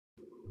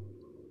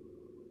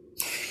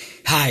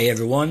Hi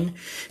everyone,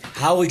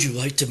 how would you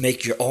like to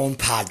make your own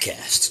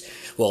podcast?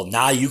 Well,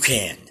 now you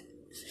can.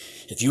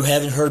 If you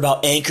haven't heard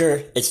about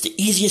Anchor, it's the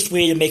easiest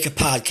way to make a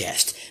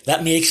podcast.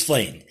 Let me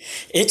explain.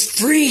 It's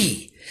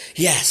free!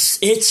 Yes,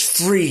 it's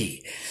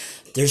free.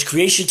 There's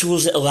creation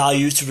tools that allow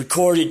you to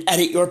record and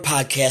edit your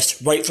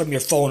podcast right from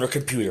your phone or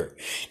computer.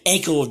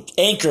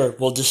 Anchor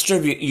will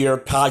distribute your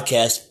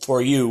podcast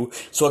for you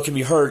so it can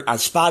be heard on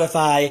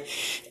Spotify,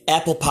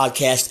 Apple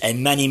Podcasts,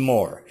 and many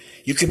more.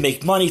 You can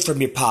make money from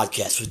your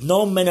podcast with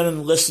no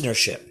minimum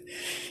listenership.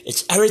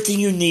 It's everything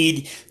you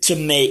need to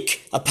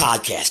make a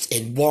podcast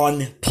in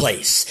one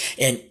place.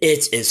 And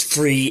it is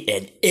free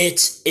and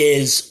it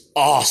is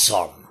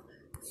awesome.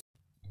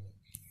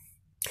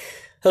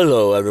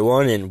 Hello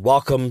everyone and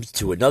welcome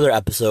to another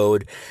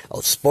episode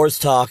of Sports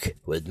Talk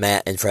with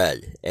Matt and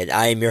Fred. And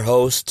I am your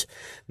host,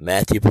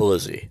 Matthew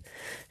Polizzi.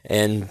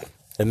 And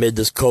amid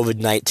this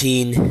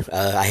COVID-19,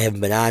 I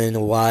haven't been on in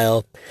a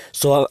while,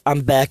 so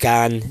I'm back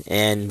on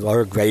and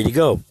we're ready to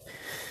go.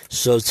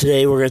 So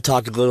today we're going to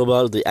talk a little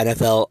about the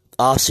NFL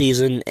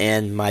offseason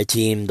and my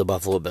team, the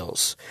Buffalo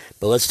Bills.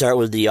 But let's start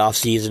with the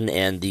offseason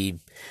and the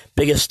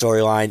biggest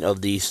storyline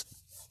of the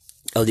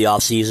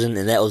offseason,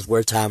 and that was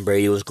where Tom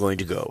Brady was going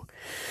to go.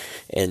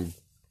 And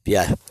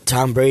yeah,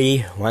 Tom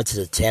Brady went to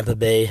the Tampa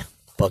Bay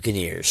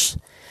Buccaneers.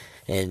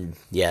 And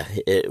yeah,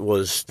 it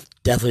was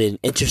definitely an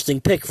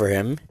interesting pick for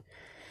him.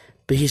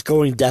 But he's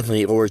going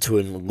definitely over to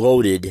a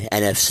loaded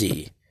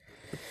NFC.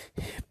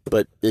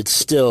 But it's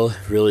still a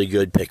really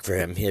good pick for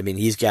him. I mean,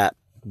 he's got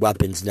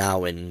weapons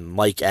now in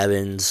Mike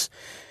Evans,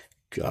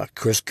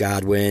 Chris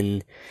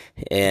Godwin,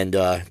 and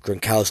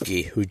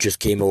Gronkowski, who just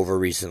came over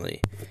recently.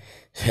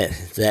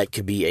 That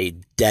could be a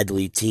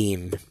deadly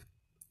team.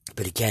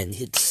 But again,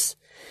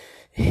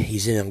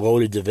 he's in a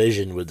loaded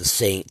division with the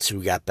Saints,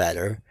 who got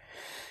better.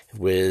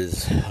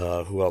 With,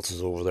 who else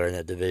is over there in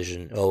that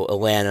division? Oh,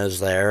 Atlanta's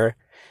there.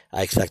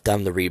 I expect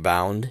them to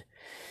rebound.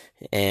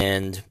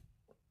 And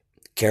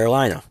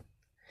Carolina.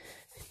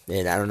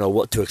 And I don't know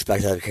what to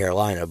expect out of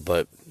Carolina,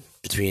 but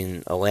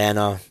between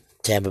Atlanta,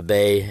 Tampa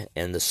Bay,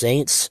 and the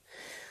Saints,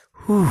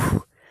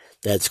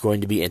 that's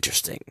going to be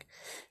interesting.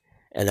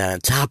 And then on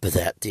top of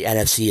that, the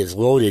NFC is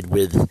loaded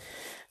with,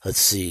 let's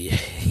see,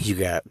 you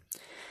got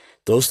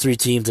those three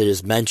teams I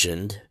just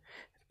mentioned,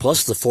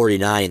 plus the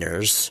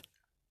 49ers,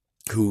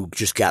 who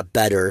just got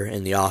better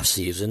in the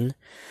offseason.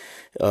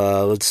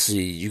 Let's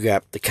see, you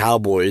got the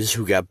Cowboys,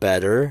 who got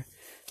better.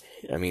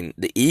 I mean,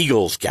 the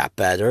Eagles got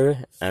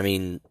better. I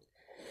mean,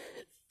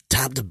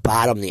 top to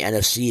bottom, the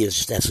NFC is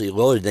just absolutely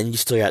loaded. Then you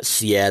still got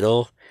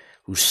Seattle,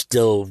 who's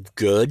still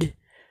good.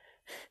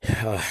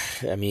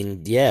 I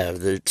mean, yeah,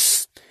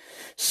 there's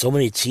so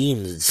many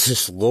teams. It's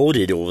just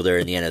loaded over there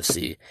in the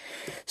NFC.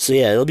 So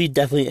yeah, it'll be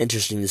definitely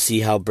interesting to see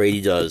how Brady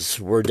does.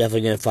 We're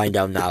definitely going to find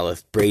out now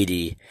if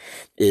Brady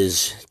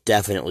is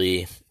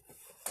definitely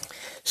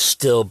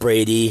still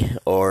Brady,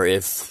 or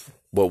if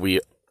what we,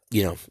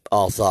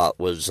 all thought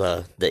was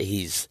that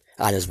he's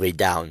on his way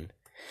down.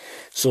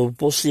 So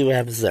we'll see what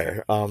happens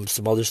there.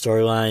 Some other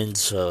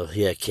storylines.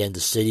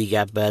 Kansas City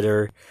got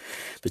better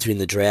between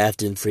the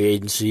draft and free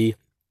agency.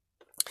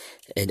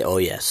 And oh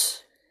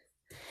yes,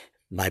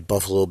 my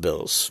Buffalo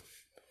Bills.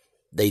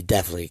 They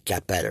definitely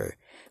got better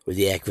with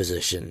the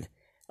acquisition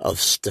of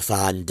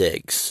Stefon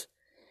Diggs.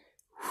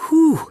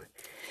 Whew.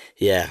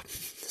 Yeah.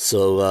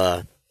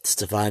 So,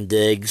 Stefon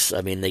Diggs,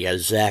 I mean, they got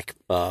Zach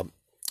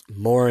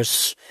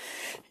Moss,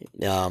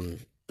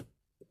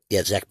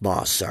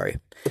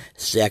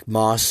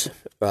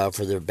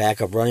 for their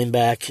backup running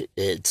back.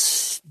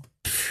 It's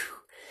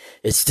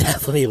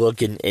definitely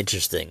looking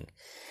interesting.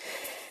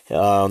 The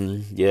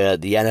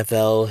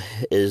NFL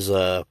is,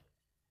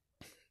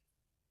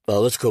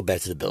 let's go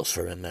back to the Bills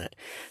for a minute.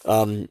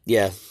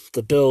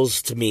 The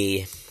Bills, to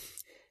me,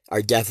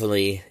 are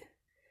definitely,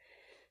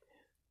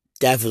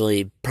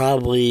 it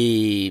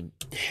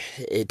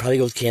probably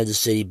goes Kansas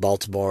City,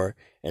 Baltimore,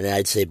 and then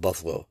I'd say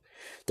Buffalo.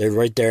 They're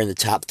right there in the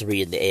top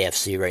three in the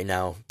AFC right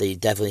now. They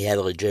definitely have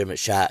a legitimate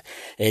shot.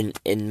 And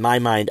in my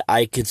mind,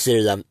 I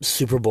consider them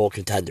Super Bowl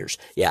contenders.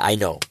 Yeah, I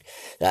know.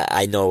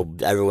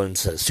 Everyone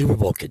says Super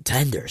Bowl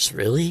contenders.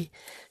 Really?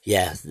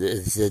 Yeah,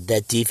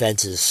 that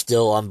defense is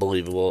still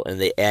unbelievable, and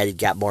they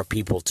got more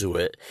people to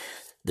it.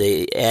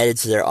 They added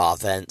to their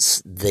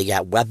offense. They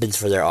got weapons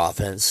for their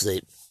offense.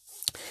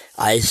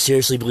 I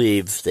seriously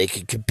believe they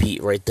could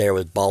compete right there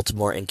with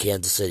Baltimore and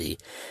Kansas City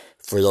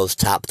for those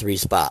top three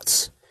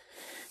spots.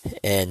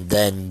 And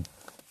then,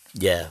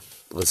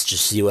 let's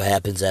just see what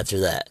happens after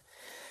that.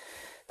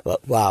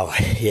 But wow,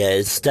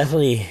 it's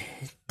definitely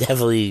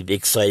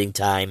exciting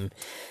time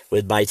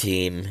with my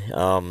team.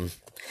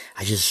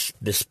 I just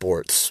miss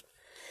sports.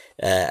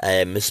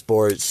 I miss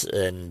sports,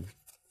 and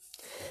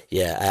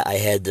I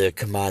had to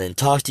come on and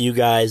talk to you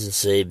guys and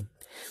say,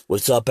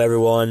 what's up,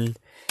 everyone?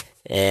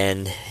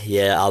 And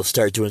I'll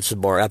start doing some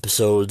more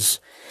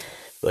episodes.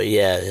 But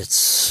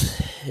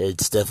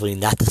it's definitely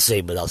not the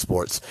same without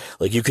sports.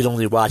 Like, you can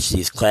only watch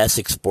these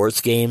classic sports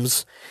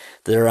games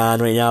that are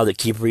on right now that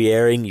keep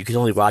re-airing. You can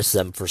only watch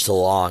them for so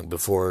long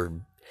before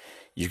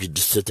you could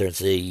just sit there and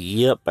say,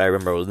 yep, I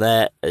remember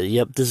that.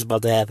 Yep, this is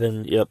about to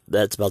happen. Yep,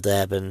 that's about to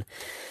happen.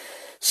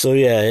 So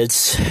yeah,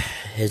 it's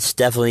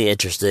definitely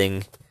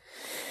interesting.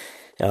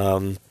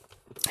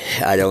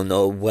 I don't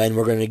know when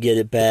we're gonna get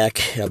it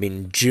back. I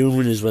mean,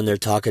 June is when they're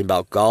talking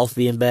about golf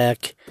being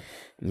back.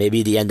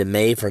 Maybe the end of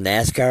May for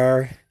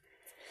NASCAR.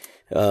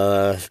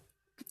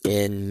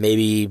 And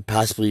maybe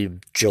possibly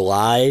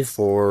July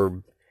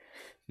for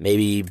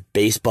maybe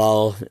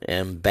baseball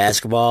and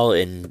basketball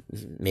and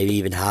maybe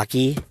even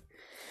hockey.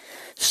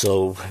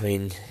 So, I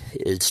mean,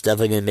 it's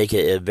definitely going to make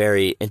it a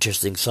very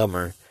interesting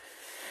summer.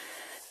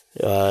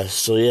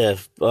 So yeah,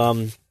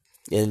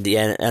 in the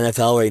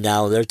NFL right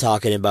now, they're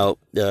talking about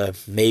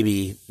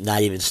maybe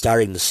not even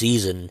starting the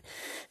season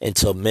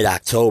until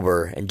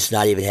mid-October and just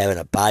not even having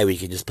a bye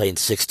week and just playing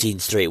 16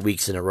 straight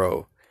weeks in a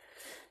row.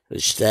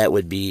 Which that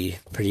would be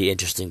pretty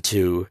interesting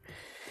too.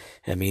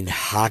 I mean,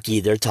 hockey,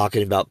 they're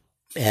talking about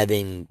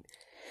having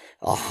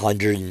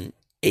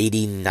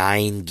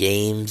 189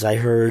 games, I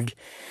heard,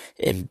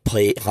 and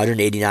play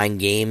 189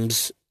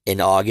 games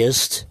in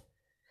August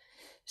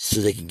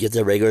so they can get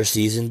their regular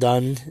season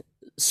done.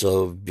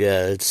 So,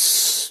 yeah,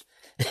 it's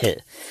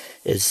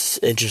it's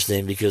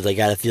interesting because I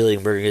got a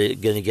feeling we're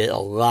gonna get a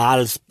lot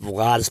of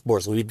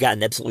sports. We've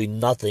gotten absolutely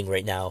nothing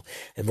right now,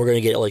 and we're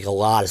gonna get like a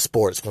lot of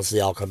sports once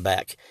they all come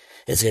back.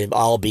 It's going to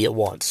all be at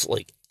once,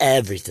 like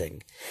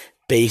everything.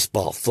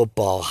 Baseball,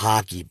 football,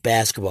 hockey,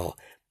 basketball.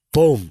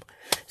 Boom.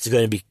 It's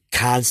going to be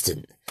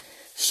constant.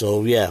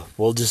 So, yeah,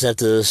 we'll just have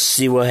to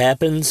see what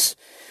happens.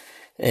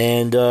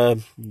 And,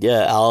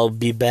 yeah, I'll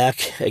be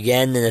back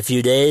again in a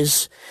few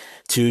days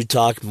to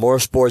talk more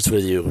sports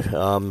with you.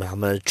 I'm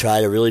going to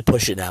try to really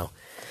push it now.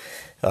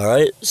 All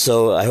right,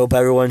 so I hope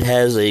everyone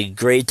has a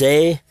great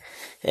day.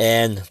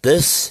 And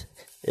this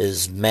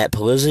is Matt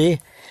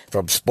Polizzi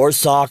from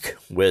Sports Talk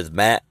with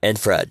Matt and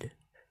Fred.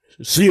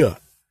 See ya.